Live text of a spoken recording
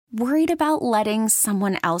Worried about letting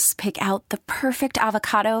someone else pick out the perfect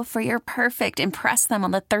avocado for your perfect impress them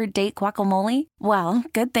on the third date guacamole? Well,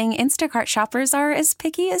 good thing Instacart shoppers are as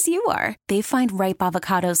picky as you are. They find ripe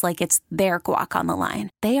avocados like it's their guac on the line.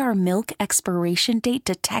 They are milk expiration date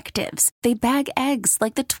detectives. They bag eggs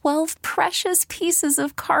like the 12 precious pieces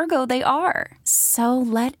of cargo they are. So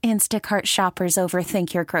let Instacart shoppers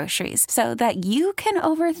overthink your groceries so that you can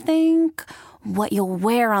overthink what you'll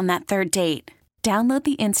wear on that third date. Download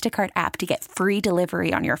the Instacart app to get free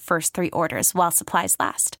delivery on your first 3 orders while supplies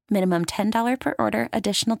last. Minimum $10 per order.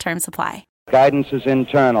 Additional terms apply. Guidance is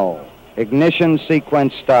internal. Ignition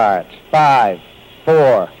sequence starts. 5,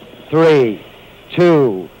 4, 3,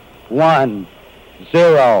 2, 1,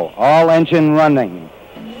 0. All engine running.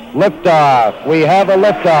 Liftoff. We have a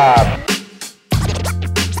liftoff.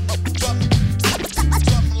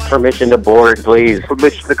 Permission to board, please.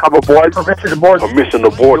 Permission to come aboard. Permission to board. Permission to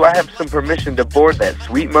board. Do I have some permission to board that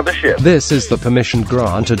sweet mothership? This is the Permission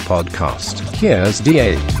Granted podcast. Here's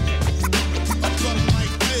DA.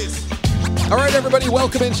 All right, everybody,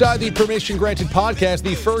 welcome inside the Permission Granted podcast,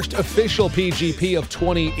 the first official PGP of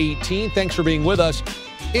 2018. Thanks for being with us.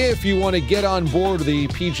 If you want to get on board the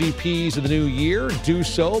PGPs of the new year, do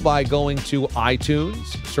so by going to iTunes,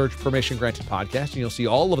 search Permission Granted podcast, and you'll see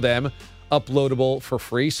all of them uploadable for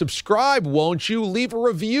free. Subscribe, won't you? Leave a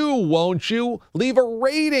review, won't you? Leave a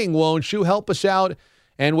rating, won't you? Help us out.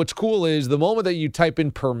 And what's cool is the moment that you type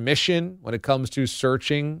in permission when it comes to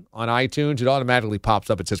searching on iTunes, it automatically pops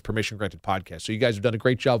up. It says Permission Granted Podcast. So you guys have done a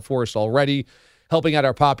great job for us already, helping out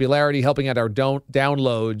our popularity, helping out our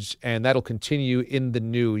downloads, and that'll continue in the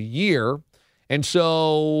new year. And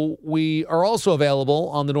so we are also available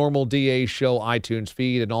on the normal DA Show iTunes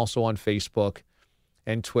feed and also on Facebook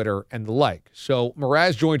and Twitter and the like. So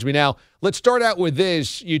Mraz joins me now. Let's start out with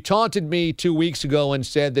this. You taunted me 2 weeks ago and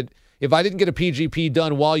said that if I didn't get a PGP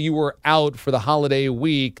done while you were out for the holiday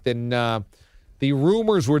week, then the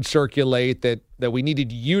rumors would circulate that we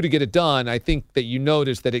needed you to get it done. I think that you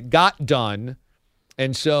noticed that it got done,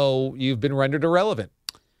 and so you've been rendered irrelevant.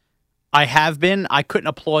 I have been. I couldn't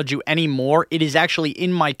applaud you anymore. It is actually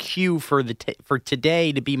in my queue for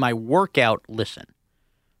today to be my workout listen.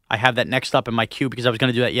 I have that next up in my queue because I was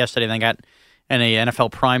going to do that yesterday, and I got in a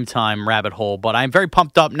NFL primetime rabbit hole. But I'm very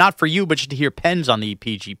pumped up, not for you, but just to hear Pens on the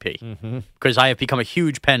PGP, because I have become a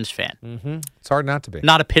huge Pens fan. Mm-hmm. It's hard not to be.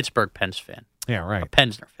 Not a Pittsburgh Pens fan. Yeah, right. A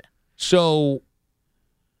Pensner fan. So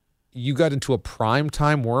you got into a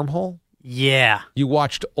primetime wormhole? Yeah. You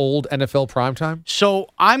watched old NFL primetime? So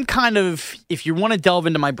I'm kind of, if you want to delve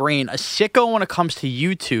into my brain, a sicko when it comes to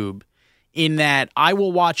YouTube, in that I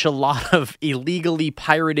will watch a lot of illegally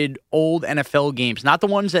pirated old NFL games, not the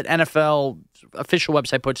ones that NFL official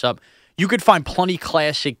website puts up. You could find plenty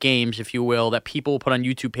classic games, if you will, that people put on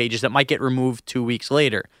YouTube pages that might get removed 2 weeks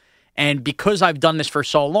later. And because I've done this for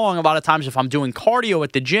so long, a lot of times if I'm doing cardio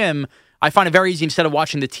at the gym, I find it very easy, instead of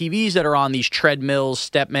watching the TVs that are on these treadmills,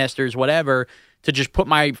 Stepmasters, whatever, to just put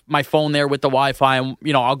my phone there with the Wi-Fi, and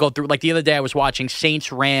I'll go through. Like the other day, I was watching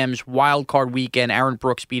Saints-Rams wild card weekend. Aaron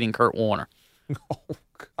Brooks beating Kurt Warner. Oh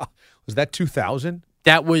God, was that 2000?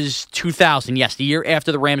 That was 2000. Yes, the year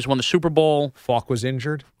after the Rams won the Super Bowl. Falk was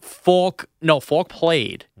injured. Falk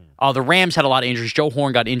played. The Rams had a lot of injuries. Joe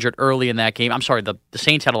Horn got injured early in that game. I'm sorry, the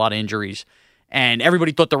Saints had a lot of injuries, and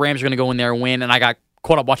everybody thought the Rams were going to go in there and win. And I got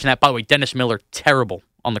caught up watching that. By the way, Dennis Miller, terrible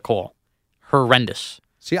on the call, horrendous.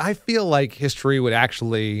 See, I feel like history would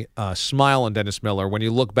actually smile on Dennis Miller when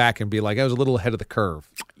you look back and be like, I was a little ahead of the curve.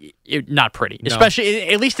 Not pretty. No. Especially,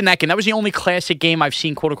 at least in that game. That was the only classic game I've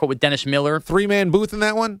seen, quote-unquote, with Dennis Miller. 3-man booth in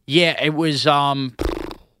that one? Yeah, it was, it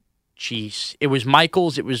was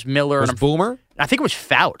Michaels, it was Miller. Was Boomer? I think it was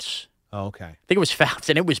Fouts. Oh, okay. I think it was Fouts,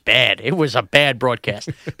 and it was bad. It was a bad broadcast.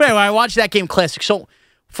 But anyway, I watched that game classic. So,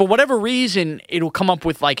 for whatever reason, it'll come up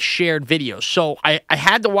with, shared videos. So I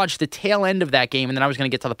had to watch the tail end of that game, and then I was going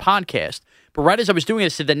to get to the podcast. But right as I was doing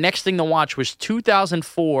it, the next thing to watch was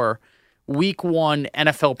 2004 Week 1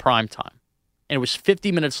 NFL Primetime. And it was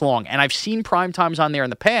 50 minutes long. And I've seen primetimes on there in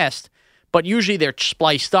the past, but usually they're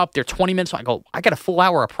spliced up. They're 20 minutes long. I go, I got a full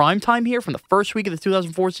hour of primetime here from the first week of the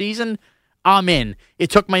 2004 season? I'm in. It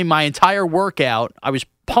took me my entire workout. I was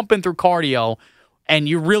pumping through cardio. And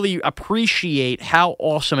you really appreciate how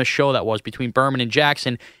awesome a show that was between Berman and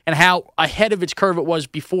Jackson, and how ahead of its curve it was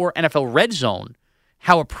before NFL Red Zone.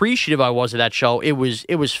 How appreciative I was of that show. It was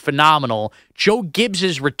phenomenal. Joe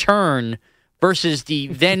Gibbs' return versus the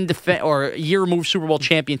then year removed Super Bowl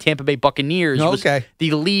champion Tampa Bay Buccaneers was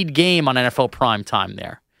the lead game on NFL primetime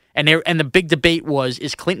there. And the big debate was,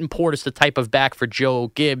 is Clinton Portis the type of back for Joe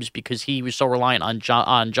Gibbs because he was so reliant on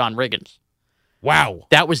John Riggins? Wow.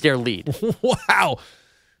 That was their lead. Wow.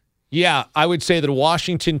 Yeah, I would say that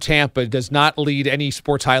Washington Tampa does not lead any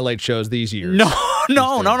sports highlight shows these years.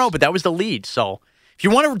 No, but that was the lead. So if you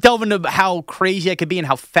want to delve into how crazy I could be and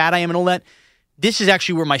how fat I am and all that, this is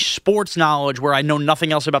actually where my sports knowledge, where I know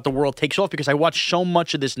nothing else about the world, takes off, because I watch so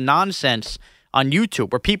much of this nonsense on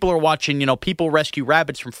YouTube where people are watching, people rescue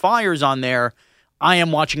rabbits from fires on there. I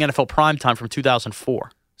am watching NFL Primetime from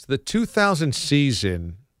 2004. So the 2000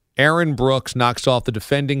 season, Aaron Brooks knocks off the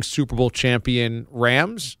defending Super Bowl champion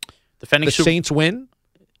Rams. Saints win?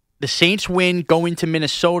 The Saints win, go into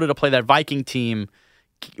Minnesota to play that Viking team,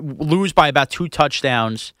 lose by about 2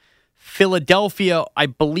 touchdowns. Philadelphia, I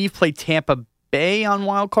believe, played Tampa Bay on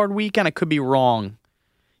Wild Card Weekend. I could be wrong.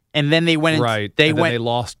 And then they went. Right. They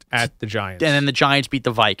lost at the Giants. And then the Giants beat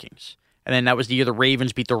the Vikings. And then that was the year the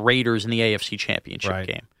Ravens beat the Raiders in the AFC Championship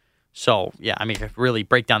game. So, yeah, I mean, if you really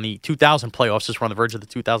break down the 2000 playoffs, just we're on the verge of the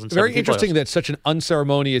 2017 Very interesting playoffs. that such an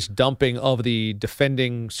unceremonious dumping of the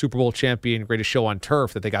defending Super Bowl champion, greatest show on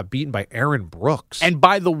turf, that they got beaten by Aaron Brooks. And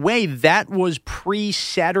by the way, that was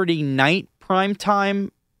pre-Saturday night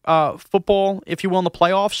primetime football, if you will, in the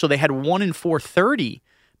playoffs. So they had 1 in 430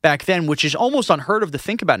 back then, which is almost unheard of to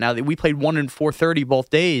think about now that we played 1 in 430 both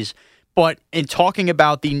days. But in talking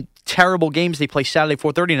about the terrible games they play Saturday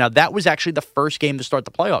 4:30, now that was actually the first game to start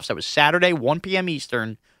the playoffs. That was Saturday, 1 p.m.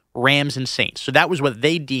 Eastern, Rams and Saints. So that was what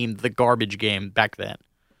they deemed the garbage game back then.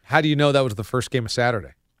 How do you know that was the first game of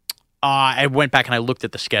Saturday? I went back and I looked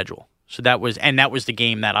at the schedule. So that was the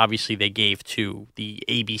game that obviously they gave to the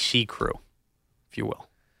ABC crew, if you will.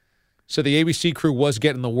 So the ABC crew was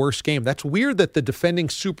getting the worst game. That's weird that the defending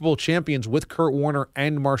Super Bowl champions with Kurt Warner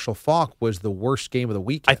and Marshall Faulk was the worst game of the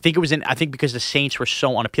weekend. I think because the Saints were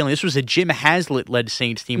so unappealing. This was a Jim Haslett-led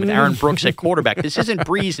Saints team with Aaron Brooks at quarterback. This isn't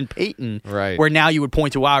Breeze and Peyton, right, where now you would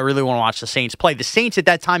point to, wow, I really want to watch the Saints play. The Saints at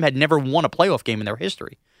that time had never won a playoff game in their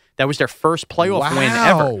history. That was their first playoff win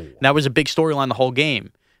ever. And that was a big storyline the whole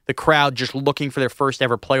game. The crowd just looking for their first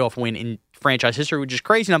ever playoff win in franchise history, which is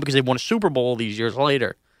crazy now because they won a Super Bowl these years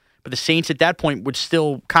later. But the Saints at that point would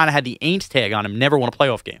still kind of had the Aints tag on him, never won a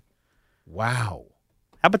playoff game. Wow.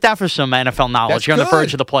 How about that for some NFL knowledge? That's You're on the good.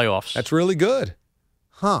 verge of the playoffs. That's really good.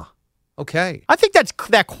 Huh. Okay. I think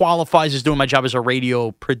that qualifies as doing my job as a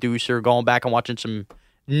radio producer, going back and watching some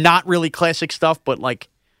not really classic stuff, but like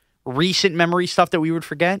recent memory stuff that we would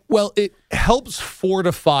forget. Well, it helps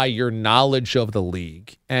fortify your knowledge of the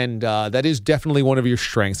league, and that is definitely one of your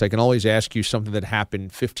strengths. I can always ask you something that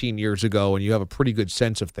happened 15 years ago, and you have a pretty good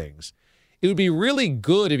sense of things. It would be really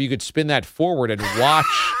good if you could spin that forward and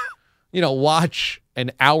watch, watch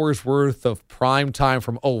an hour's worth of prime time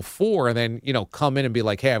from 2004, and then, come in and be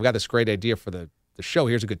like, hey, I've got this great idea for the show.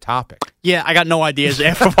 Here's a good topic. Yeah, I got no ideas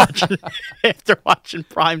after watching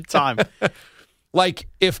prime time. Like,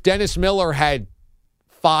 if Dennis Miller had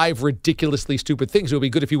 5 ridiculously stupid things, it would be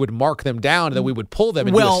good if you would mark them down and then we would pull them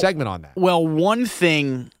and do a segment on that. Well, one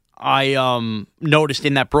thing I noticed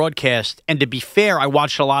in that broadcast, and to be fair, I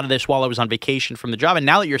watched a lot of this while I was on vacation from the job, and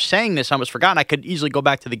now that you're saying this, I almost forgotten. I could easily go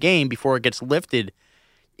back to the game before it gets lifted,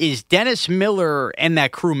 is Dennis Miller and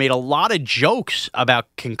that crew made a lot of jokes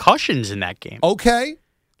about concussions in that game. Okay.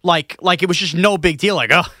 Like it was just no big deal. Like,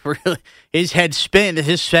 oh, really? His head spin,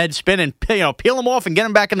 and peel him off and get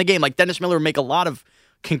him back in the game. Like Dennis Miller would make a lot of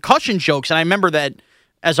concussion jokes, and I remember that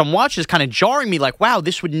as I'm watching, it's kind of jarring me. Like, wow,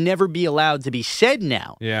 this would never be allowed to be said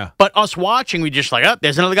now. Yeah. But us watching, we just like, oh,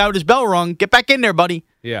 there's another guy with his bell rung. Get back in there, buddy.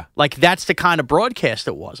 Yeah. Like that's the kind of broadcast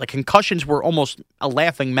it was. Like concussions were almost a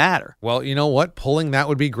laughing matter. Well, you know what? Pulling that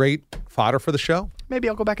would be great fodder for the show. Maybe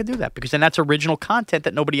I'll go back and do that because then that's original content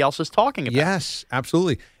that nobody else is talking about. Yes,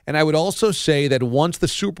 absolutely. And I would also say that once the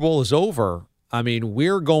Super Bowl is over, I mean,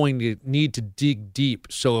 we're going to need to dig deep.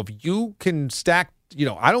 So if you can stack,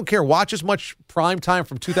 I don't care, watch as much prime time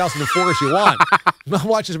from 2004 as you want.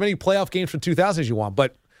 Watch as many playoff games from 2000 as you want,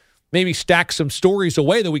 but maybe stack some stories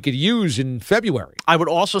away that we could use in February. I would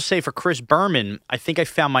also say for Chris Berman, I think I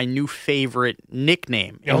found my new favorite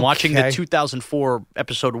nickname in watching the 2004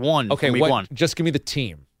 episode 1 from week 1. Just give me the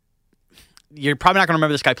team. You're probably not going to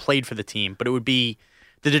remember this guy played for the team, but it would be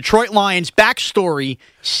the Detroit Lions. Backstory,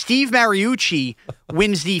 Steve Mariucci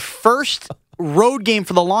wins the first road game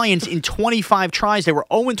for the Lions in 25 tries. They were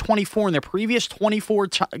 0-24 in their previous 24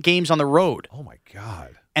 games on the road. Oh, my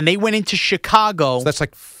God. And they went into Chicago. So that's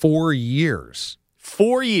like 4 years.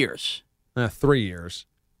 4 years. 3 years.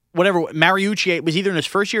 Whatever. Mariucci, it was either in his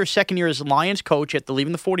first year or second year as Lions coach after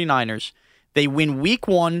leaving the 49ers. They win week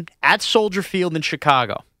 1 at Soldier Field in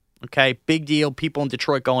Chicago. Okay, big deal. People in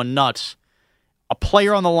Detroit going nuts. A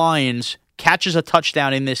player on the Lions catches a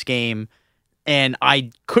touchdown in this game, and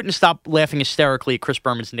I couldn't stop laughing hysterically at Chris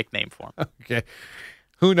Berman's nickname for him. Okay.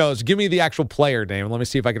 Who knows? Give me the actual player name. Let me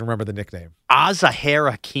see if I can remember the nickname. Azahar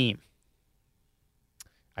Hakim.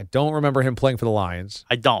 I don't remember him playing for the Lions.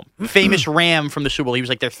 I don't. Famous Ram from the Super Bowl. He was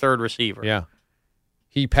like their third receiver. Yeah.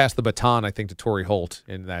 He passed the baton, I think, to Torrey Holt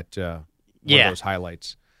in that one of those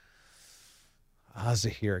highlights.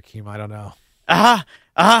 Azahar Hakim, I don't know.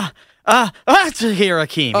 Azahar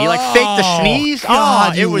Hakim. He like faked the sneeze.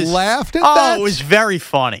 God, you laughed at that? Oh, it was very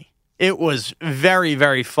funny. It was very,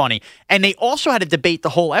 very funny. And they also had a debate the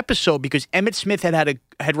whole episode because Emmitt Smith had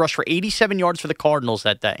rushed for 87 yards for the Cardinals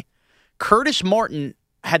that day. Curtis Martin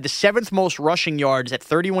had the 7th most rushing yards at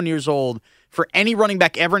 31 years old for any running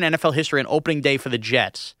back ever in NFL history on opening day for the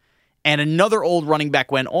Jets. And another old running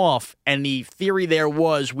back went off, and the theory there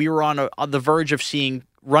was we were on the verge of seeing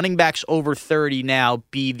running backs over 30 now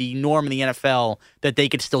be the norm in the NFL, that they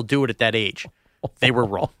could still do it at that age. They were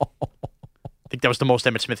wrong. I think that was the most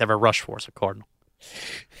Emmitt Smith ever rushed for as a Cardinal.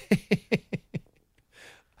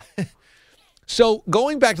 So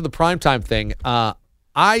going back to the primetime thing,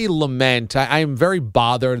 I lament, I am very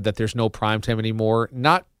bothered that there's no primetime anymore.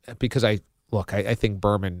 Not because I think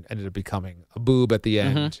Berman ended up becoming a boob at the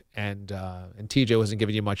end, and TJ wasn't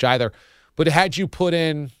giving you much either. But had you put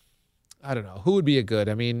in, I don't know, who would be a good?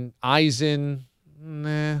 I mean, Eisen,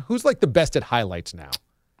 who's like the best at highlights now?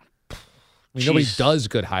 I mean, nobody does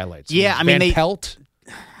good highlights. Yeah, I mean, Van Pelt.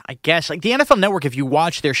 I guess like the NFL Network, if you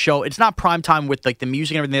watch their show, it's not primetime with like the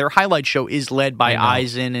music and everything. Their highlight show is led by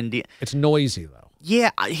Eisen and it's noisy though. Yeah,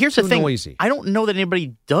 here's the thing. Noisy. I don't know that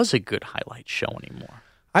anybody does a good highlight show anymore.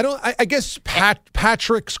 I guess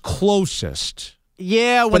Patrick's closest.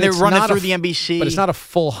 Yeah, when they're running through the NBC. But it's not a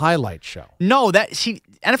full highlight show. No,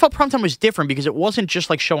 NFL Primetime was different because it wasn't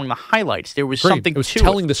just like showing the highlights. There was something to it. It was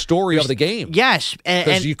telling the story of the game. Yes.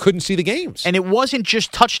 Because you couldn't see the games. And it wasn't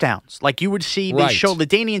just touchdowns. Like you would see, they showed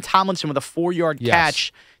LaDainian Tomlinson with a 4-yard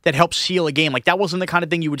catch that helped seal a game. Like that wasn't the kind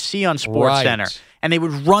of thing you would see on SportsCenter. And they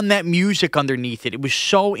would run that music underneath it. It was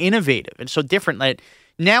so innovative and so different that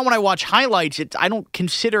now when I watch highlights, I don't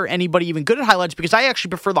consider anybody even good at highlights because I actually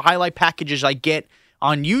prefer the highlight packages I get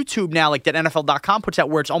on YouTube now, like that NFL.com puts out,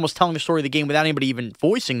 where it's almost telling the story of the game without anybody even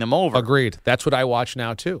voicing them over. Agreed. That's what I watch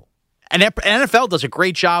now, too. And NFL does a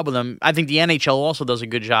great job with them. I think the NHL also does a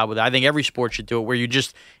good job with it. I think every sport should do it, where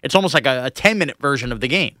it's almost like a 10-minute version of the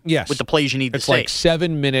game. Yes. With the plays you need to say. It's like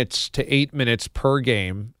 7 minutes to 8 minutes per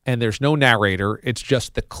game, and there's no narrator. It's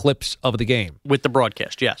just the clips of the game. With the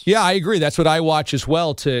broadcast, yes. Yeah, I agree. That's what I watch as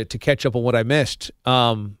well to catch up on what I missed.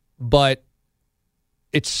 But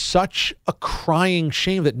it's such a crying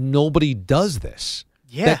shame that nobody does this.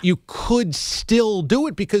 Yeah. That you could still do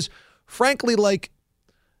it because, frankly, like,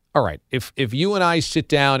 all right, if you and I sit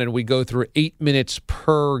down and we go through 8 minutes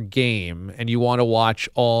per game and you want to watch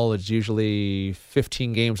it's usually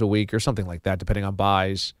 15 games a week or something like that, depending on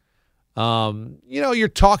buys, you're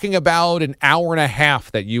talking about an hour and a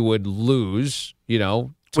half that you would lose,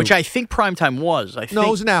 Which I think primetime was. No,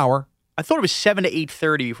 it was an hour. I thought it was 7 to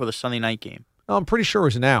 8:30 before the Sunday night game. No, I'm pretty sure it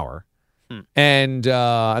was an hour. And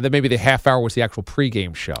then maybe the half hour was the actual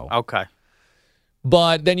pregame show. Okay.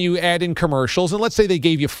 But then you add in commercials, and let's say they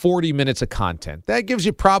gave you 40 minutes of content. That gives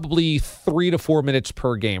you probably 3 to 4 minutes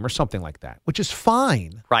per game or something like that, which is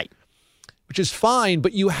fine. Right. Which is fine,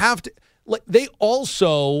 but you have to – they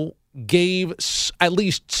also gave at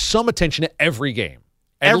least some attention to every game.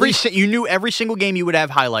 You knew every single game you would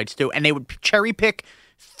have highlights to, and they would cherry pick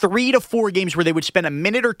 3 to 4 games where they would spend a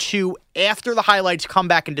minute or two after the highlights, come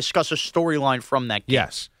back and discuss a storyline from that game.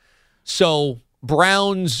 Yes. So –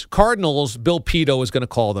 Browns, Cardinals, Bill Pito is going to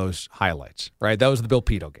call those highlights, right? That was the Bill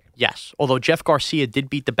Pito game. Yes, although Jeff Garcia did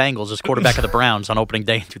beat the Bengals as quarterback of the Browns on opening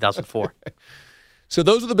day in 2004. So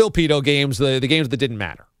those are the Bill Pito games, the games that didn't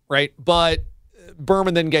matter, right? But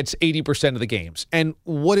Berman then gets 80% of the games. And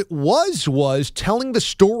what it was telling the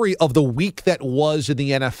story of the week that was in the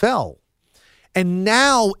NFL. And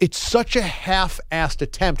now it's such a half-assed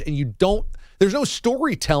attempt, and there's no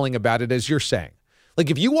storytelling about it, as you're saying. Like,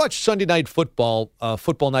 if you watch Sunday Night Football,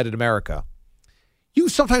 Football Night in America, you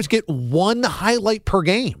sometimes get one highlight per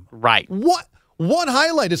game. Right. What? One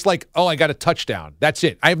highlight is like, I got a touchdown. That's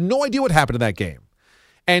it. I have no idea what happened in that game.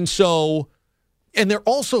 And they're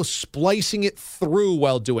also splicing it through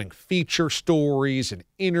while doing feature stories and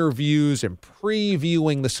interviews and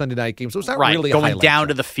previewing the Sunday night game. So it's not really a highlight. Going down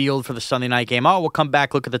to the field for the Sunday night game. We'll come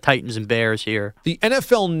back, look at the Titans and Bears here. The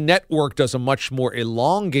NFL Network does a much more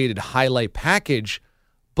elongated highlight package,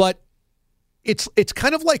 but it's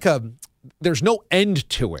kind of like there's no end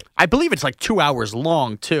to it. I believe it's like 2 hours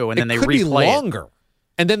long, too, and then they replay it. It could be longer.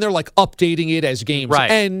 And then they're like updating it as games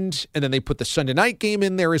end, and then they put the Sunday night game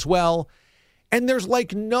in there as well. And there's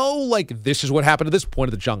this is what happened at this point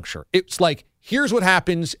of the juncture. It's like, here's what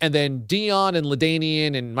happens, and then Dion and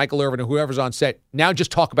LaDainian and Michael Irvin and whoever's on set, now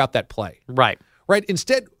just talk about that play. Right. Right?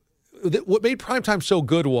 Instead, what made Primetime so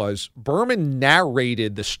good was Berman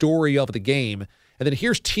narrated the story of the game, and then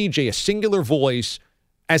here's TJ, a singular voice,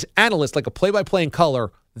 as analyst, like a play-by-play in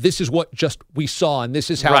color. This is what just we saw, and this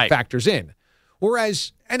is how it factors in.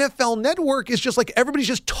 Whereas NFL Network is just like everybody's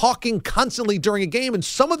just talking constantly during a game, and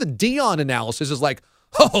some of the Dion analysis is like,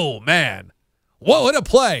 oh, man, whoa, what a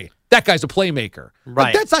play. That guy's a playmaker. Right.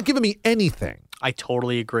 Like, that's not giving me anything. I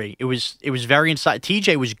totally agree. It was very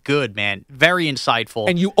TJ was good, man. Very insightful.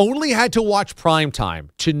 And you only had to watch Primetime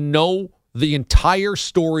to know the entire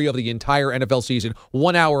story of the entire NFL season,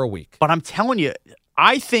 1 hour a week. But I'm telling you,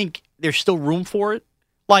 I think there's still room for it.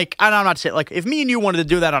 Like, and I'm not saying, like, if me and you wanted to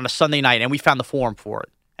do that on a Sunday night and we found the forum for it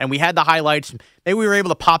and we had the highlights, maybe we were able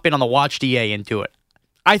to pop in on the Watch DA and do it,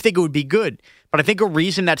 I think it would be good. But I think a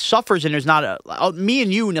reason that suffers, and there's not me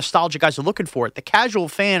and you nostalgic guys are looking for it. The casual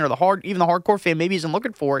fan or even the hardcore fan maybe isn't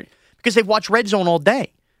looking for it because they've watched Red Zone all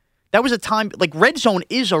day. That was a time, like, Red Zone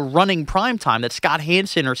is a running prime time that Scott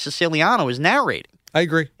Hansen or Siciliano is narrating. I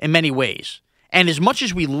agree. In many ways. And as much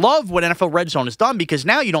as we love what NFL Red Zone has done, because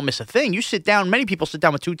now you don't miss a thing. You sit down, many people sit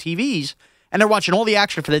down with 2 TVs, and they're watching all the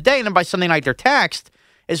action for the day, and then by Sunday night they're taxed.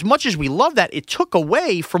 As much as we love that, it took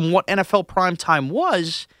away from what NFL primetime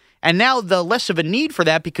was, and now the less of a need for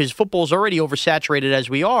that because football's already oversaturated as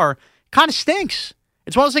we are, kind of stinks.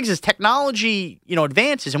 It's one of those things as technology,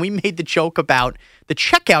 advances, and we made the joke about the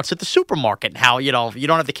checkouts at the supermarket and how, you don't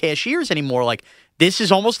have the cashiers anymore. Like, this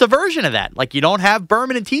is almost a version of that. Like, you don't have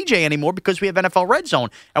Berman and TJ anymore because we have NFL Red Zone.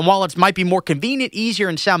 And while it might be more convenient, easier,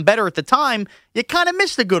 and sound better at the time, you kind of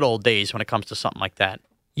miss the good old days when it comes to something like that.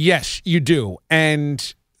 Yes, you do.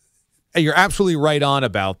 And you're absolutely right on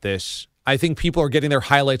about this. I think people are getting their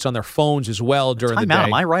highlights on their phones as well during the day.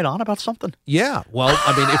 Am I right on about something? Yeah. Well,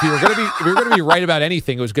 I mean, if you were going to be right about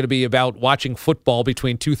anything, it was going to be about watching football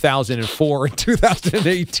between 2004 and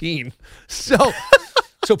 2018.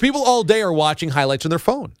 So people all day are watching highlights on their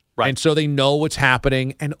phone. Right. And so they know what's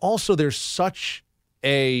happening. And also there's such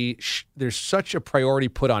a priority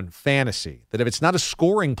put on fantasy that if it's not a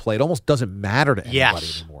scoring play, it almost doesn't matter to anybody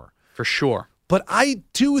anymore. For sure. But I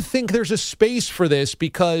do think there's a space for this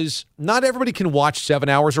because not everybody can watch 7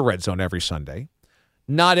 hours of Red Zone every Sunday.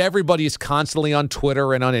 Not everybody is constantly on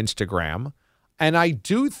Twitter and on Instagram. And I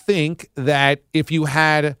do think that if you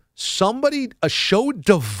had a show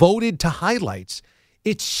devoted to highlights,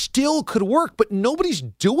 it still could work, but nobody's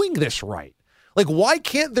doing this right. Like, why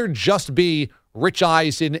can't there just be Rich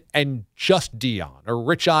Eisen and just Dion, or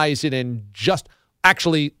Rich Eisen and just,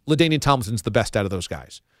 actually, LaDainian Tomlinson's the best out of those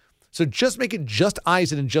guys. So just make it just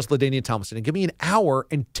Eisen and just LaDainian Tomlinson and give me an hour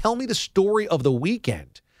and tell me the story of the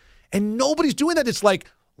weekend. And nobody's doing that. It's like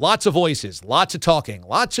lots of voices, lots of talking,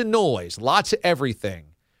 lots of noise, lots of everything.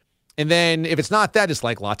 And then if it's not that, it's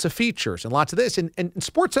like lots of features and lots of this. And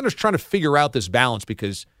SportsCenter's trying to figure out this balance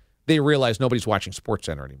because they realize nobody's watching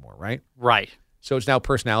SportsCenter anymore, right? Right. So it's now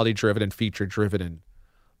personality-driven and feature-driven.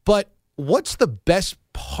 But what's the best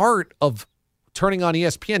part of turning on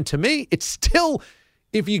ESPN? To me, it's still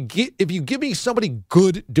if you give me somebody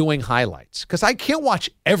good doing highlights, because I can't watch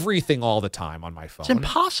everything all the time on my phone. It's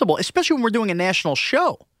impossible, especially when we're doing a national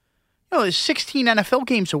show. There's 16 NFL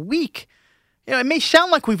games a week. It may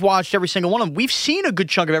sound like we've watched every single one of them. We've seen a good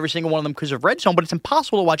chunk of every single one of them because of Red Zone, but it's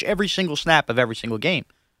impossible to watch every single snap of every single game.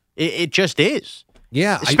 It just is.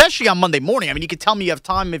 Yeah. Especially on Monday morning. I mean, you could tell me you have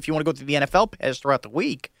time if you want to go through the NFL pass throughout the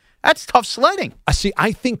week. That's tough sledding. See,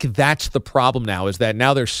 I think that's the problem now, is that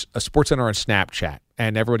now there's a SportsCenter on Snapchat,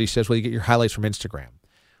 and everybody says, well, you get your highlights from Instagram.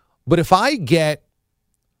 But if I get,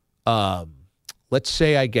 let's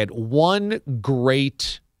say I get one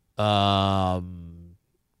great, let's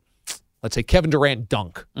say Kevin Durant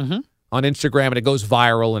dunk on Instagram, and it goes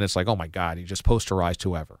viral, and it's like, oh, my God, he just posterized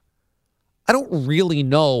whoever. I don't really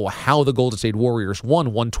know how the Golden State Warriors won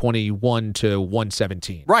 121 to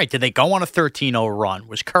 117. Right. Did they go on a 13-0 run?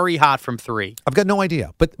 Was Curry hot from 3? I've got no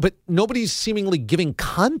idea. But nobody's seemingly giving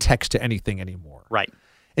context to anything anymore. Right.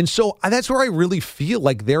 And so that's where I really feel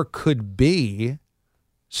like there could be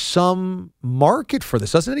some market for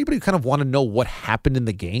this. Doesn't anybody kind of want to know what happened in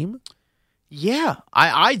the game? Yeah,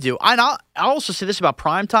 I do. And I'll also say this about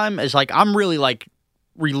primetime is like I'm really like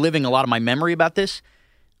reliving a lot of my memory about this.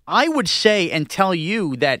 I would say and tell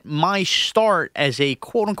you that my start as a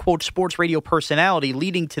quote-unquote sports radio personality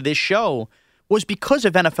leading to this show was because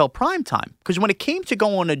of NFL primetime. Because when it came to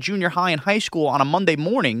going to junior high and high school on a Monday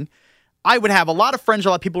morning, I would have a lot of friends, a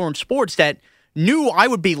lot of people who were in sports that knew I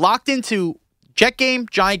would be locked into Jet game,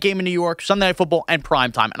 Giant game in New York, Sunday Night Football, and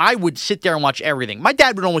primetime. And I would sit there and watch everything. My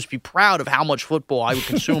dad would almost be proud of how much football I would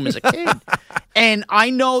consume as a kid. And I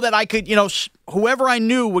know that I could, whoever I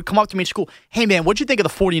knew would come up to me in school, hey, man, what'd you think of the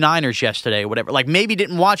 49ers yesterday or whatever? Like, maybe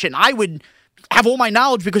didn't watch it. And I would have all my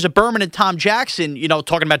knowledge because of Berman and Tom Jackson,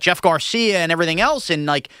 talking about Jeff Garcia and everything else. And,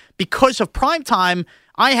 because of primetime,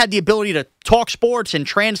 I had the ability to talk sports and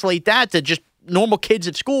translate that to just normal kids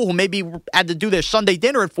at school who maybe had to do their Sunday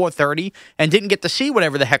dinner at 4:30 and didn't get to see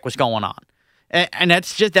whatever the heck was going on. And that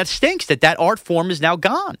stinks that art form is now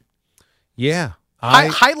gone. Yeah.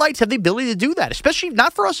 Highlights have the ability to do that, especially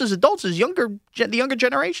not for us as adults, as the younger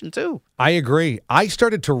generation too. I agree. I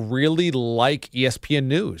started to really like ESPN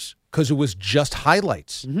News because it was just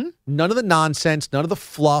highlights. Mm-hmm. None of the nonsense, none of the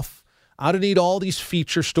fluff. I don't need all these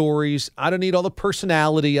feature stories. I don't need all the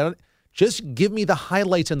personality. Just give me the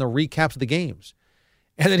highlights and the recaps of the games.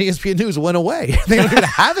 And then ESPN News went away. They don't even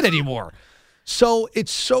have it anymore. So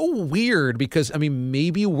it's so weird because,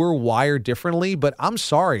 maybe we're wired differently, but I'm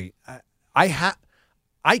sorry. I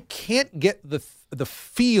can't get the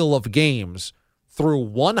feel of games through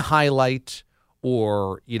one highlight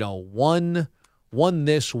or, one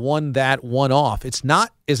this, one that, one off. It's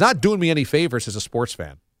not doing me any favors as a sports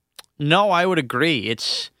fan. No, I would agree.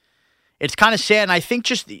 It's kind of sad, and I think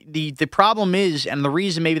just the problem is, and the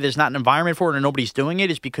reason maybe there's not an environment for it or nobody's doing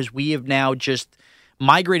it is because we have now just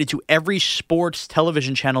migrated to every sports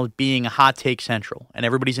television channel being a hot take central, and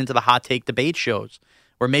everybody's into the hot take debate shows,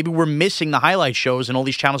 where maybe we're missing the highlight shows and all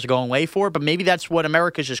these channels are going away for it, but maybe that's what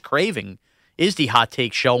America's just craving, is the hot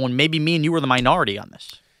take show, and maybe me and you are the minority on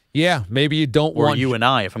this. Yeah, maybe you don't want... Or you and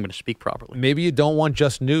I, if I'm going to speak properly. Maybe you don't want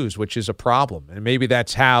just news, which is a problem, and maybe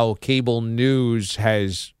that's how cable news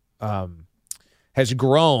has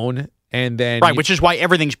grown, and then... Right, which is why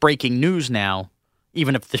everything's breaking news now,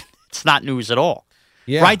 even if it's not news at all.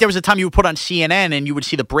 Yeah. Right? There was a time you would put on CNN and you would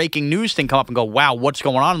see the breaking news thing come up and go, wow, what's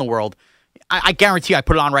going on in the world? I guarantee I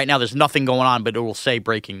put it on right now. There's nothing going on, but it will say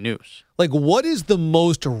breaking news. Like, what is the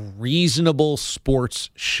most reasonable sports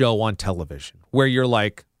show on television where you're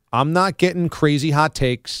like, I'm not getting crazy hot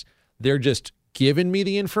takes. They're just giving me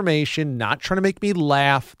the information, not trying to make me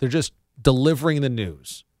laugh. They're just delivering the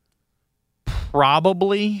news.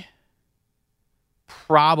 Probably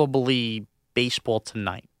Baseball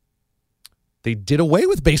Tonight. They did away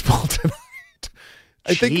with Baseball Tonight.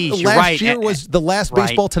 I think last year was the last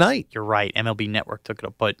Baseball Tonight. You're right. MLB Network took it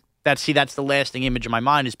up. But that's the lasting image in my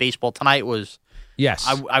mind is Baseball Tonight was... Yes.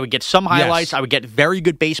 I would get some highlights. Yes. I would get very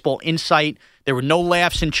good baseball insight. There were no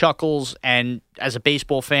laughs and chuckles. And as a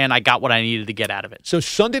baseball fan, I got what I needed to get out of it. So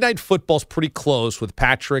Sunday Night Football's pretty close with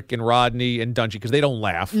Patrick and Rodney and Dungy because they don't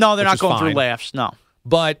laugh. No, they're not going through laughs. No.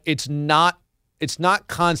 But it's not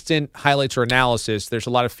constant highlights or analysis. There's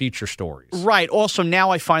a lot of feature stories. Right. Also,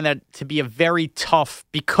 now I find that to be a very tough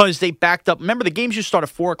because they backed up. Remember, the games used to start at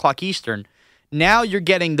 4 o'clock Eastern. Now you're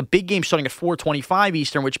getting the big game starting at 4:25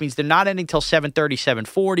 Eastern, which means they're not ending till 7:30,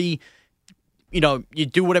 7:40. You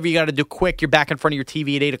do whatever you got to do quick. You're back in front of your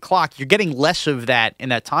TV at 8 o'clock. You're getting less of that in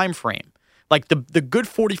that time frame. Like the good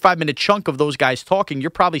 45-minute chunk of those guys talking, you're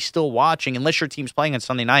probably still watching, unless your team's playing on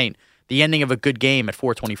Sunday night, the ending of a good game at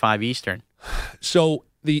 4:25 Eastern. So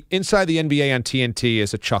the Inside the NBA on TNT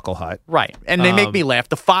is a chuckle hut. Right. And they make me laugh.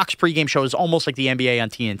 The Fox pregame show is almost like the NBA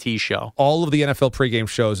on TNT show. All of the NFL pregame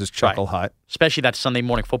shows is chuckle hut. Especially that Sunday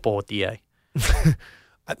morning football with DA.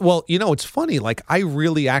 Well, it's funny. Like, I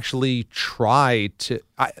really actually try to...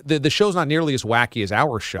 The show's not nearly as wacky as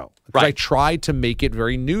our show. Right. I try to make it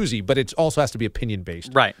very newsy, but it also has to be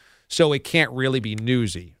opinion-based. Right. So it can't really be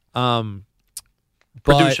newsy.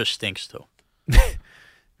 Producer stinks, too.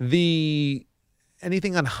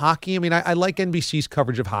 Anything on hockey? I mean, I like NBC's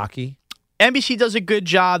coverage of hockey. NBC does a good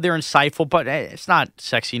job. They're insightful, but it's not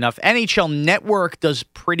sexy enough. NHL Network does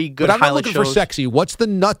pretty good highlight shows. But I'm not looking for sexy. What's the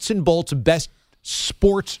nuts and bolts best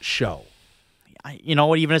sports show? You know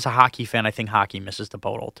what? Even as a hockey fan, I think hockey misses the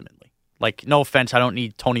boat ultimately. Like, no offense, I don't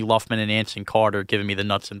need Tony Luffman and Anson Carter giving me the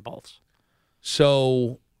nuts and bolts.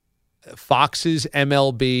 So Fox's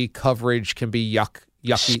MLB coverage can be yucky.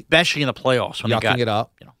 Especially in the playoffs. When yucking it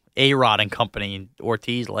up. A-Rod and company and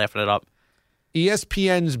Ortiz laughing it up.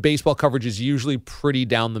 ESPN's baseball coverage is usually pretty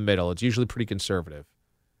down the middle. It's usually pretty conservative.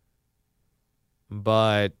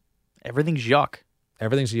 But everything's yuck.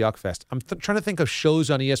 Everything's a yuck fest. I'm trying to think of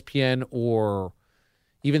shows on ESPN or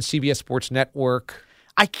even CBS Sports Network.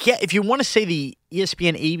 If you want to say the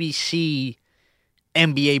ESPN ABC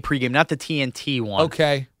NBA pregame, not the TNT one.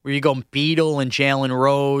 Okay. Where you go Beadle and Jalen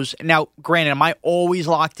Rose. Now, granted, am I always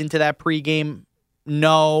locked into that pregame?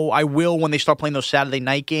 No, I will when they start playing those Saturday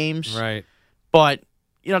night games. Right. But,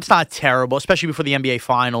 it's not terrible, especially before the NBA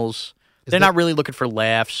Finals. They're not really looking for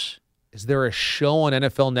laughs. Is there a show on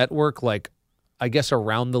NFL Network like, I guess,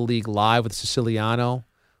 Around the League Live with Siciliano?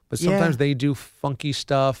 But sometimes they do funky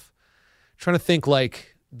stuff. Trying to think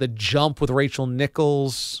like The Jump with Rachel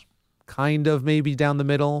Nichols, kind of maybe down the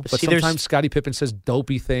middle. But sometimes Scottie Pippen says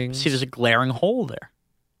dopey things. See, there's a glaring hole there.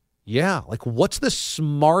 Yeah. Like, what's the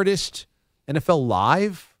smartest NFL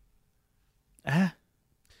Live?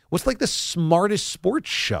 What's like the smartest sports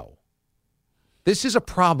show? This is a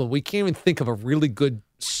problem. We can't even think of a really good,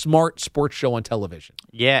 smart sports show on television.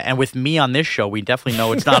 Yeah, and with me on this show, we definitely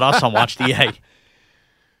know it's not us on Watch DA.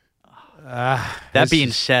 That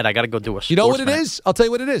being said, I got to go do a sports You know what it is? I'll tell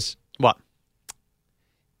you what it is. What?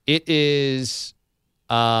 It is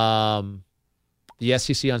the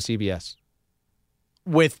SEC on CBS.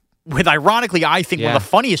 With ironically, I think one of the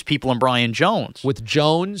funniest people in Brian Jones. With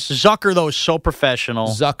Jones. Zucker, though, is so professional.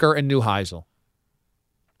 Zucker and Neuheisel.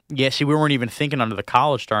 Yeah, see, we weren't even thinking under the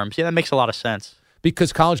college terms. Yeah, that makes a lot of sense.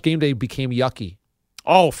 Because College Game Day became yucky.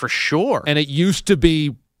 Oh, for sure. And it used to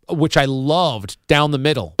be, which I loved, down the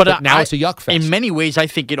middle. But now it's a yuck fest. In many ways, I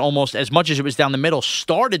think it almost, as much as it was down the middle,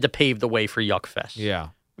 started to pave the way for yuck fest. Yeah.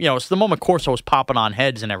 You know, it's the moment Corso was popping on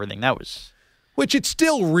heads and everything. That was... Which it's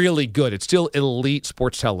still really good. It's still elite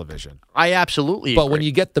sports television. I absolutely But agree. when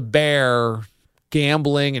you get the Bear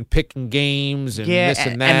gambling and picking games and this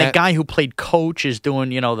and that. And the guy who played coach is doing,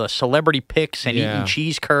 the celebrity picks and eating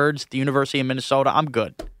cheese curds at the University of Minnesota. I'm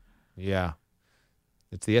good. Yeah.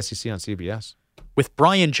 It's the SEC on CBS. With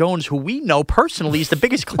Brian Jones, who we know personally is the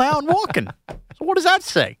biggest clown walking. So what does that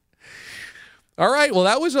say? All right. Well,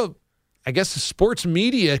 that was I guess the sports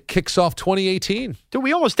media kicks off 2018. Dude,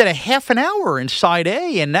 we almost did a half an hour in Side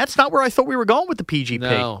A, and that's not where I thought we were going with the PGP.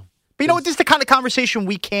 No. But you know what? This is the kind of conversation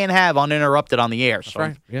we can have uninterrupted on the air. So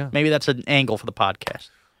right. Yeah. Maybe that's an angle for the podcast.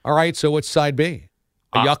 All right. So what's Side B?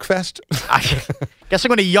 A yuck fest? I guess I'm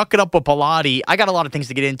going to yuck it up with Bilotti. I got a lot of things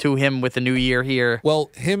to get into him with the new year here.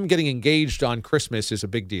 Well, him getting engaged on Christmas is a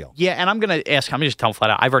big deal. Yeah, and I'm going to ask him. I'm just tell him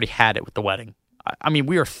flat out. I've already had it with the wedding. I mean,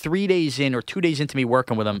 we are 3 days in or 2 days into me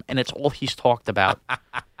working with him, and it's all he's talked about.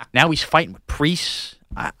 Now he's fighting with priests.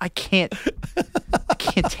 I can't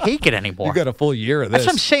take it anymore. You got a full year of this. That's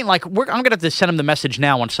what I'm saying. Like, I'm going to have to send him the message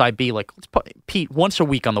now on Side B. Like, let's put Pete once a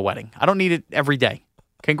week on the wedding. I don't need it every day.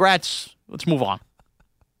 Congrats. Let's move on.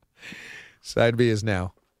 Side B is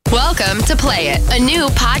now. Welcome to Play It, a new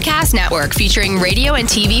podcast network featuring radio and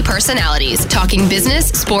TV personalities talking business,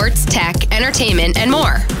 sports, tech, entertainment, and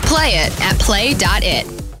more. Play it at play.it.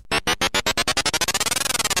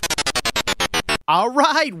 All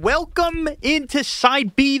right, welcome into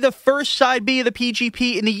Side B, the first Side B of the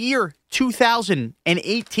PGP in the year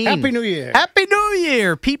 2018. Happy New Year. Happy New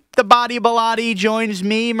Year. Pete the Body Bilotti joins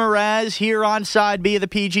me, Mraz, here on Side B of the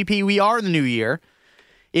PGP. We are in the new year.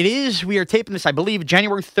 It is. We are taping this, I believe,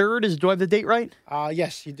 January 3rd. Do I have the date right?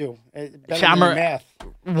 Yes, you do. Better than math.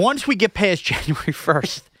 Once we get past January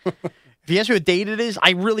 1st, if you ask me what date it is,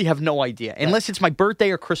 I really have no idea. Unless it's my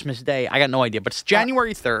birthday or Christmas Day, I got no idea. But it's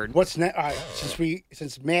January 3rd. What's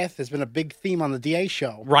since math has been a big theme on the DA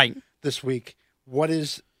show this week, what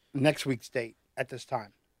is next week's date at this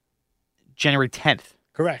time? January 10th.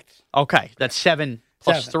 Correct. Okay. That's 7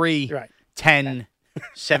 plus 3, right. 10,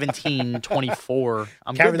 17, 24.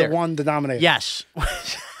 I'm Carry good the there. one denominator. Yes.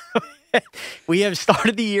 We have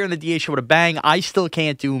started the year in the DA show with a bang. I still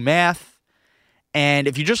can't do math. And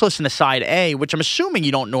if you just listen to Side A, which I'm assuming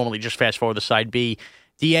you don't normally just fast forward to Side B,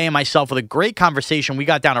 DA and myself with a great conversation. We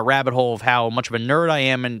got down a rabbit hole of how much of a nerd I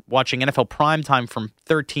am in watching NFL primetime from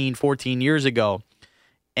 13, 14 years ago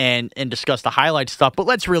and discuss the highlight stuff. But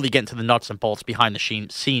let's really get into the nuts and bolts behind the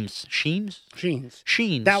scenes. Sheens.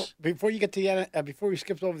 Now, before you get to before we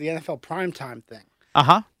skip over the NFL primetime thing.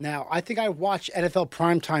 Uh-huh. Now, I think I watch NFL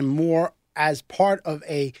primetime more as part of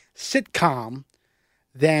a sitcom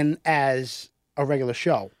than as a regular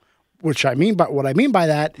show. What I mean by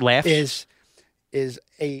that Laughs. is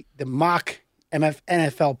the mock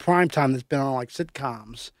NFL primetime that's been on like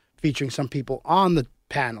sitcoms featuring some people on the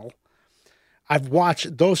panel. I've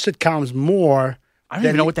watched those sitcoms more. I don't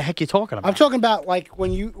even know what the heck you're talking about. I'm talking about like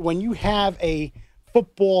when you have a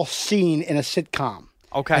football scene in a sitcom.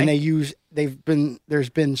 Okay. And there's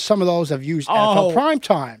been some of those have used NFL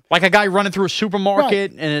primetime. Like a guy running through a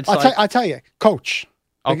supermarket and it's I'll tell you, Coach.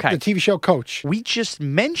 Okay. The TV show Coach. We just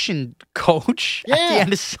mentioned Coach at the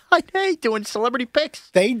end of Side A doing celebrity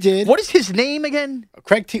picks. They did. What is his name again?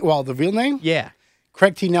 Craig T. Well, the real name? Yeah.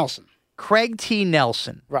 Craig T. Nelson. Craig T.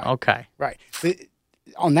 Nelson. Right. Okay. Right.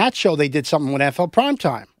 On that show, they did something with NFL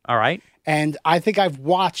primetime. All right. And I think I've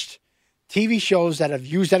watched TV shows that have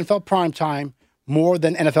used NFL primetime more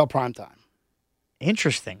than NFL primetime.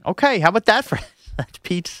 Interesting. Okay. How about that for That's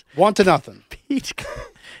Pete's 1-0. Pete's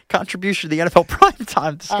contribution to the NFL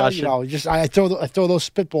primetime discussion. I throw those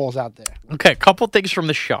spitballs out there. Okay, a couple things from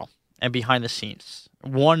the show and behind the scenes.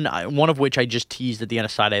 One of which I just teased at the end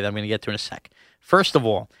of Side A that I'm going to get to in a sec. First of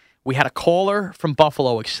all, we had a caller from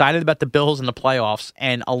Buffalo excited about the Bills in the playoffs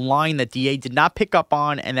and a line that DA did not pick up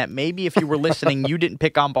on, and that maybe if you were listening, you didn't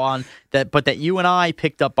pick up on that, but that you and I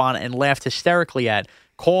picked up on and laughed hysterically at.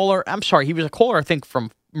 He was a caller, I think,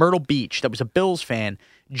 from Myrtle Beach that was a Bills fan,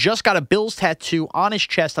 just got a Bills tattoo on his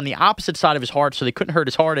chest on the opposite side of his heart so they couldn't hurt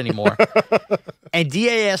his heart anymore. And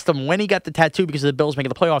DA asked him when he got the tattoo because of the Bills making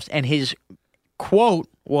the playoffs, and his quote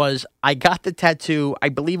was, "I got the tattoo, I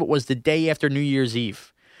believe it was the day after New Year's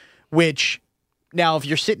Eve." Which, now, if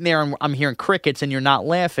you're sitting there and I'm hearing crickets and you're not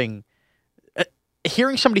laughing,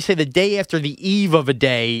 hearing somebody say the day after the eve of a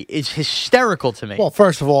day is hysterical to me. Well,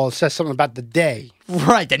 first of all, it says something about the day.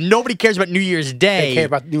 Right, that nobody cares about New Year's Day. They care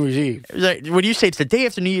about New Year's Eve. When you say it's the day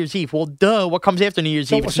after New Year's Eve, well, duh, what comes after New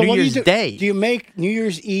Year's Eve? It's New Year's Day. Do you make New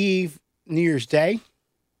Year's Eve New Year's Day?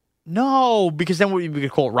 No, because then we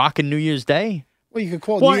could call it Rockin' New Year's Day. Well, you could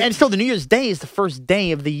call it and still the New Year's Day is the first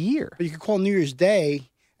day of the year. But you could call New Year's Day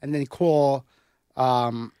and then call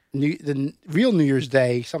the real New Year's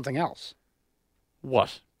Day something else.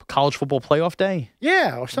 What? College football playoff day?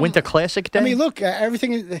 Yeah, or something. Winter Classic day? I mean, look,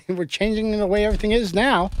 we're changing the way everything is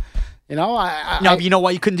now. You know, you know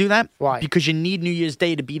why you couldn't do that? Why? Because you need New Year's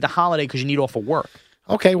Day to be the holiday because you need off of work.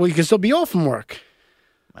 Okay, well, you can still be off from work.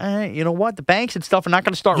 You know what? The banks and stuff are not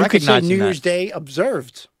going to start recognizing recognizing that. You could say New Year's Day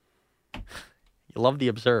observed. You love the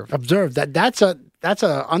observed. Observed. That's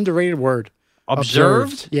a underrated word.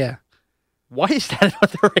 Observed? Yeah. Why is that an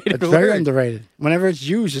underrated word? It's very underrated. Whenever it's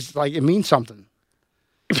used, it's like it means something.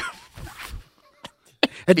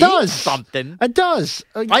 It does something. It does.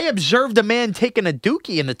 I observed a man taking a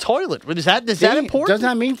dookie in the toilet. Is that important? Doesn't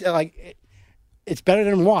that mean it's better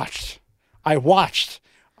than watched? I watched.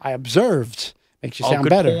 I observed. Makes you sound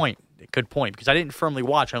better. Good point. Because I didn't firmly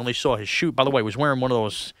watch. I only saw his shoot. By the way, he was wearing one of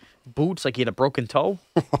those boots like he had a broken toe.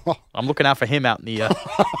 I'm looking out for him out in the...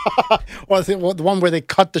 Well, the one where they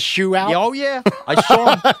cut the shoe out? Yeah, oh, yeah. I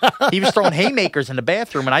saw him. He was throwing haymakers in the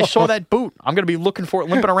bathroom, and I saw that boot. I'm going to be looking for it,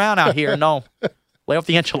 limping around out here. No. Lay off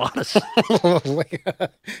the enchiladas.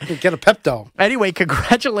 Get a Pepto. Anyway,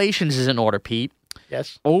 congratulations is in order, Pete.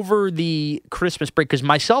 Yes. Over the Christmas break, because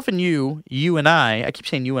myself and you and I keep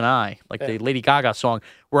saying you and I, like the Lady Gaga song,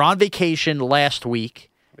 were on vacation last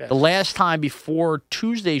week. Yes. The last time before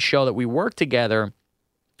Tuesday's show that we worked together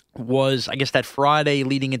was, I guess, that Friday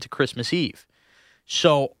leading into Christmas Eve.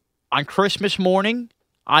 So on Christmas morning,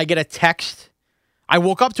 I get a text. I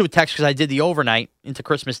woke up to a text because I did the overnight into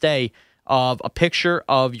Christmas Day of a picture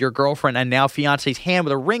of your girlfriend and now fiance's hand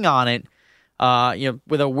with a ring on it.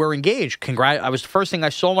 With a "we're engaged." I was the first thing I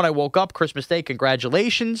saw when I woke up Christmas Day.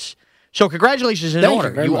 Congratulations. So congratulations in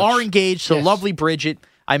order. You are engaged. So lovely, Bridget.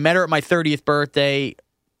 I met her at my 30th birthday.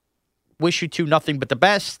 Wish you two nothing but the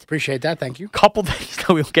best. Appreciate that. Thank you. Couple things that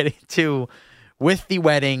we'll get into with the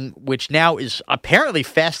wedding, which now is apparently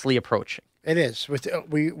fastly approaching. It is.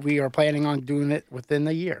 We are planning on doing it within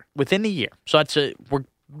the year. Within the year. So we're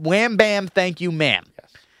wham bam. Thank you, ma'am.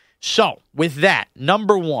 Yes. So with that,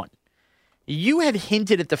 number one. You had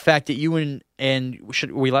hinted at the fact that you and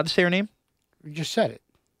were we allowed to say her name? You just said it.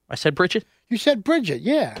 I said Bridget? You said Bridget,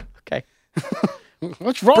 yeah. Okay.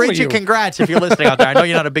 What's wrong with you? Bridget, congrats if you're listening out there. I know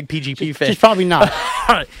you're not a big PGP fan. She's probably not.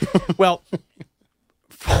 Well,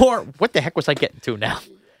 what the heck was I getting to now?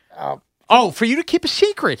 For you to keep a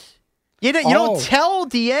secret. You don't tell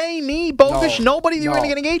DA, me, Bogus, nobody that you were going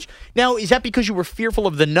to get engaged? Now, is that because you were fearful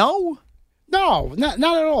of the no? No, not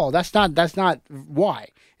at all. That's not why.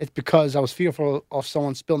 It's because I was fearful of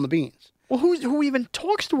someone spilling the beans. Well, who even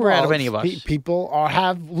talks to her out of any of us? People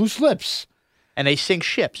have loose lips. And they sink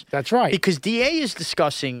ships. That's right. Because DA is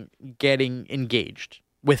discussing getting engaged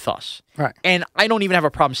with us. Right. And I don't even have a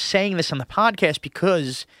problem saying this on the podcast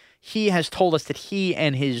because he has told us that he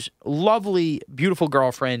and his lovely, beautiful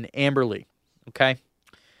girlfriend, Amber Lee,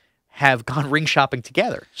 have gone ring shopping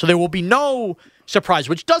together. So there will be no surprise,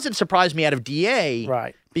 which doesn't surprise me out of DA.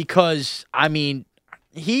 Right. Because, I mean,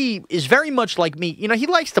 he is very much like me. You know, he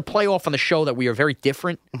likes to play off on the show that we are very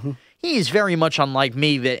different. Mm-hmm. He is very much unlike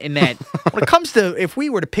me in that when it comes to if we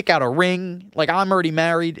were to pick out a ring, like I'm already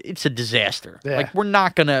married, it's a disaster. Yeah. Like we're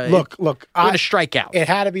not going to look. We're going to strike out. It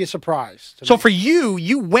had to be a surprise. So for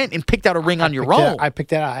you went and picked out a ring on your own. I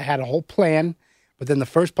picked it out. I had a whole plan, but then the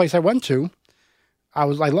first place I went to,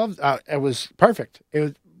 it was perfect.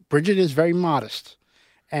 Bridget is very modest,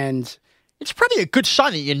 and it's probably a good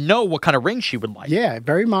sign that you know what kind of ring she would like. Yeah,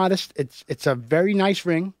 very modest. It's a very nice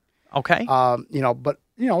ring. Okay. But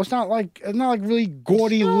it's not like really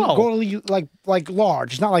gaudy, No. gaudy like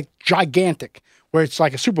large. It's not like gigantic where it's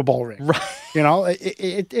like a Super Bowl ring. Right.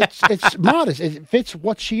 It's modest. It fits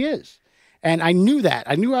what she is, and I knew that.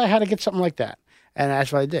 I knew I had to get something like that, and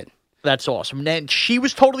that's what I did. That's awesome. And she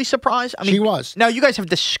was totally surprised. I mean, She was. Now you guys have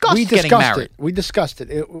discussed We getting discussed married. it. We discussed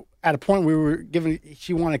it. At a point we were giving.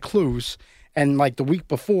 She wanted clues, and like the week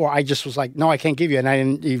before, I just was like, "No, I can't give you," and I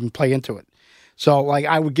didn't even play into it. So like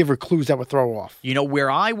I would give her clues that would throw her off. You know where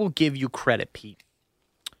I will give you credit, Pete,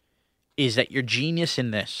 is that you're genius in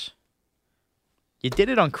this. You did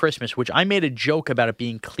it on Christmas, which I made a joke about it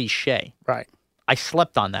being cliche. Right. I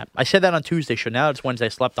slept on that. I said that on Tuesday show. Now it's Wednesday. I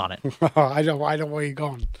slept on it. I know where you're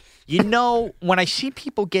going. You know, when I see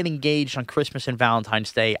people get engaged on Christmas and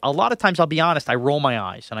Valentine's Day, a lot of times, I'll be honest, I roll my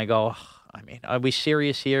eyes and I go, "Ugh, I mean, are we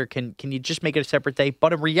serious here? Can you just make it a separate day?"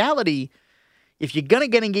 But in reality, if you're going to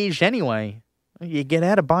get engaged anyway, you get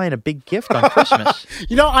out of buying a big gift on Christmas.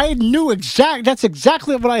 I knew that's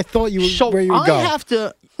exactly what I thought where you would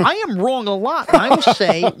go. I am wrong a lot. And I will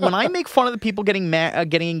say, when I make fun of the people getting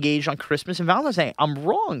engaged on Christmas and Valentine's Day, I'm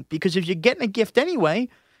wrong. Because if you're getting a gift anyway,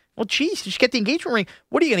 well, geez, just get the engagement ring.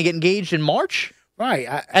 What are you going to get engaged in March? Right.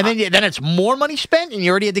 Then it's more money spent, and you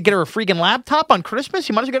already had to get her a freaking laptop on Christmas.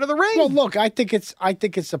 You might as well get her the ring. Well, look, I think it's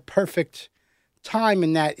a perfect time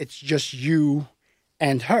in that it's just you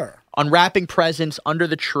and her. Unwrapping presents under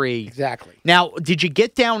the tree. Exactly. Now, did you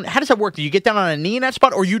get down? How does that work? Do you get down on a knee in that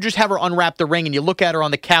spot, or you just have her unwrap the ring and you look at her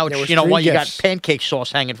on the couch, There was while three you gifts. got pancake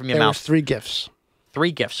sauce hanging from your There mouth? was 3 gifts.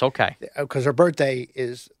 3 gifts, okay. Because her birthday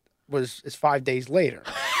is 5 days later.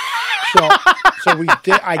 So we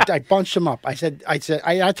did. I bunched them up. I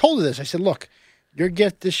told her this. I said, look, your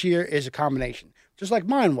gift this year is a combination, just like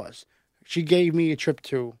mine was. She gave me a trip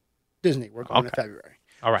to Disney. We're going in February.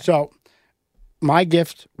 All right. So my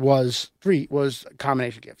gift was a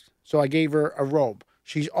combination gift. So I gave her a robe.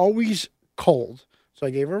 She's always cold, so I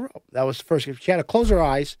gave her a robe. That was the first gift. She had to close her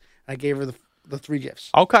eyes. I gave her the 3 gifts.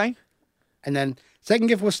 Okay. And then second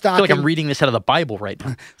gift was I stocking. feel like I'm reading this out of the Bible right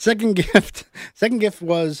now. Second gift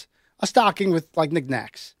was a stocking with like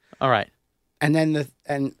knickknacks. All right. And then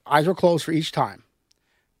and eyes were closed for each time.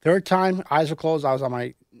 Third time, eyes were closed. I was on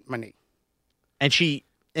my knee. And she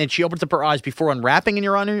opens up her eyes before unwrapping, and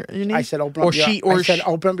you're on your knee. I said, "Open or up your she, or I said, she,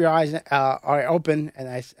 "Open up your eyes." I opened, and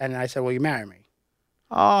I said, "Will you marry me?"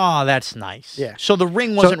 Oh, that's nice. Yeah. So the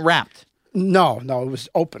ring wasn't wrapped. No, it was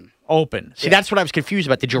open. Open. See, that's what I was confused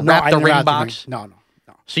about. Did you No, wrap I the didn't ring wrap box? No.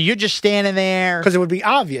 So you're just standing there. Because it would be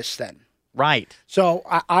obvious then. Right. So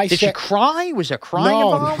I Did said, she cry? Was there crying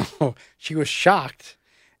involved? No. She was shocked.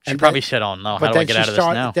 She probably said, "Oh no, how do I get out of this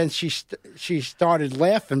now?" Then she started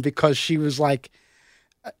laughing because she was like,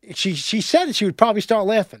 she said she would probably start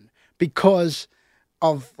laughing because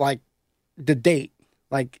of like the date.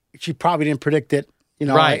 Like she probably didn't predict it.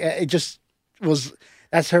 Right. It just was.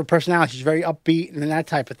 That's her personality. She's very upbeat and that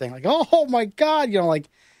type of thing. Like, oh my God, like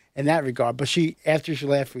in that regard. But after she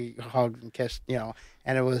laughed, we hugged and kissed.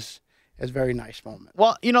 And it was a very nice moment.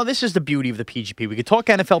 Well, this is the beauty of the PGP. We could talk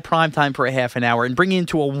NFL primetime for a half an hour and bring you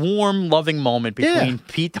into a warm, loving moment between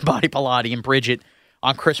Pete the Body Pilati and Bridget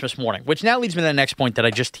on Christmas morning, which now leads me to the next point that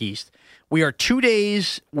I just teased. We are 2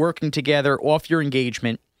 days working together off your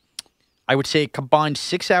engagement. I would say combined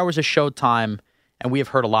 6 hours of showtime, and we have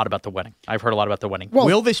heard a lot about the wedding. I've heard a lot about the wedding. Well,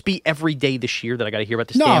 will this be every day this year that I got to hear about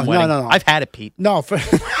this damn wedding? No. I've had it, Pete. No, for me,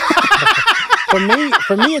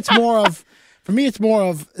 it's more of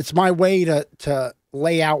it's my way to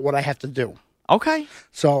lay out what I have to do. Okay.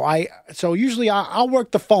 So usually I'll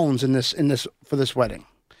work the phones in this for this wedding.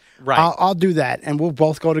 Right. I'll do that, and we'll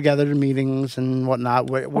both go together to meetings and whatnot.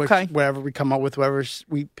 Wherever we come up with, whatever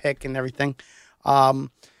we pick and everything.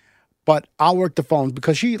 But I'll work the phone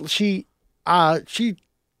because she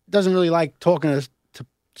doesn't really like talking to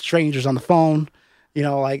strangers on the phone.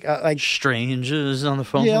 Like strangers on the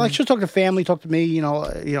phone. Yeah, like she'll talk to family, talk to me.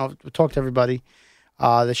 Talk to everybody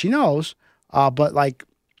that she knows. But like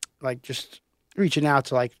just reaching out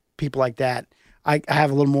to like people like that, I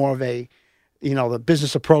have a little more of a, the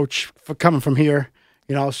business approach for coming from here.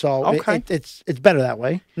 So okay. It's better that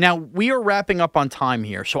way. Now, we are wrapping up on time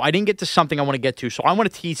here, so I didn't get to something I want to get to. So I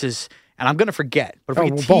want to tease this, and I'm going to forget. But if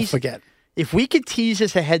we'll both forget. If we could tease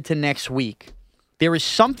this ahead to next week, there is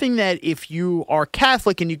something that if you are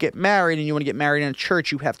Catholic and you get married and you want to get married in a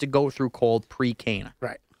church, you have to go through called pre-Cana.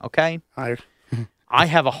 Right. Okay? I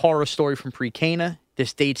have a horror story from pre-Cana.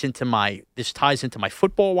 This ties into my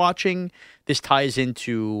football watching. This ties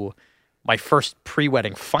into my first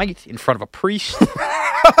pre-wedding fight in front of a priest.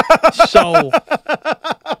 So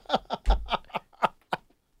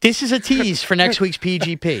This is a tease for next week's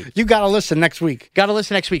PGP. You got to listen next week. Got to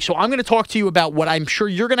listen next week. So I'm going to talk to you about what I'm sure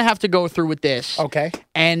you're going to have to go through with this. Okay.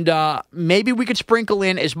 And maybe we could sprinkle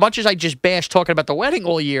in, as much as I just bashed talking about the wedding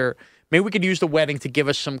all year, maybe we could use the wedding to give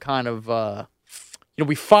us some kind of,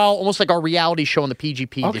 we follow almost like our reality show on the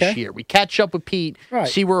PGP this year. We catch up with Pete,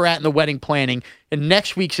 see where we're at in the wedding planning. And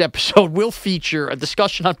next week's episode will feature a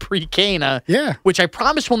discussion on pre-Cana, which I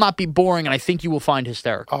promise will not be boring, and I think you will find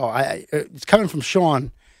hysterical. Oh, it's coming from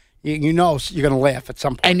Sean. You know you're going to laugh at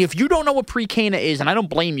some point. And if you don't know what pre-Cana is, and I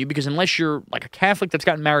don't blame you, because unless you're like a Catholic that's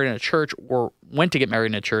gotten married in a church or went to get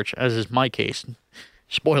married in a church, as is my case,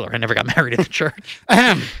 spoiler, I never got married in a church.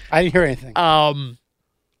 I didn't hear anything.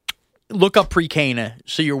 Look up pre-Cana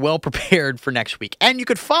so you're well prepared for next week. And you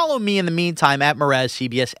could follow me in the meantime at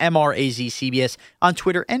MrazCBS, MRAZCBS, on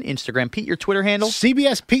Twitter and Instagram. Pete, your Twitter handle?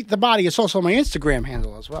 CBS Pete the Body. It's also my Instagram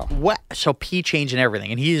handle as well. What? So Pete changing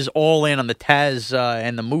everything, and he is all in on the Taz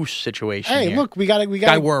and the Moose situation. Hey, here. Look, we got.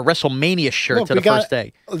 Guy wore a WrestleMania shirt to the first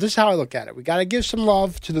day. This is how I look at it. We got to give some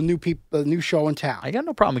love to the new people, the new show in town. I got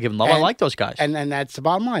no problem giving love. I like those guys, and that's the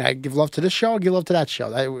bottom line. I give love to this show. I give love to that show.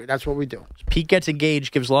 That's what we do. Pete gets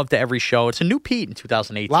engaged, gives love to every show. It's a new Pete in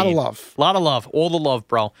 2018. A lot of love. A lot of love. All the love,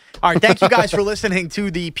 bro. All right, thank you guys for listening to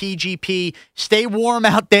the PGP. Stay warm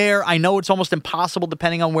out there. I know it's almost impossible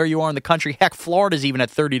depending on where you are in the country. Heck, Florida's even at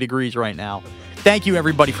 30 degrees right now. Thank you,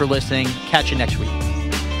 everybody, for listening. Catch you next week.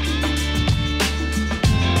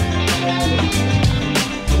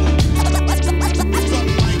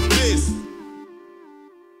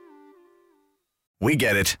 We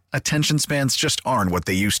get it. Attention spans just aren't what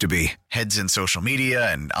they used to be. Heads in social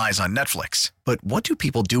media and eyes on Netflix. But what do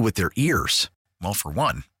people do with their ears? Well, for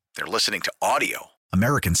one, they're listening to audio.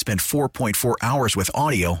 Americans spend 4.4 hours with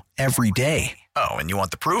audio every day. Oh, and you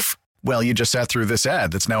want the proof? Well, you just sat through this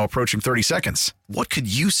ad that's now approaching 30 seconds. What could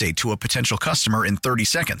you say to a potential customer in 30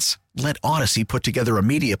 seconds? Let Odyssey put together a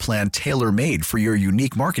media plan tailor-made for your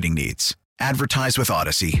unique marketing needs. Advertise with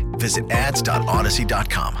Odyssey. Visit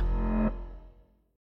ads.odyssey.com.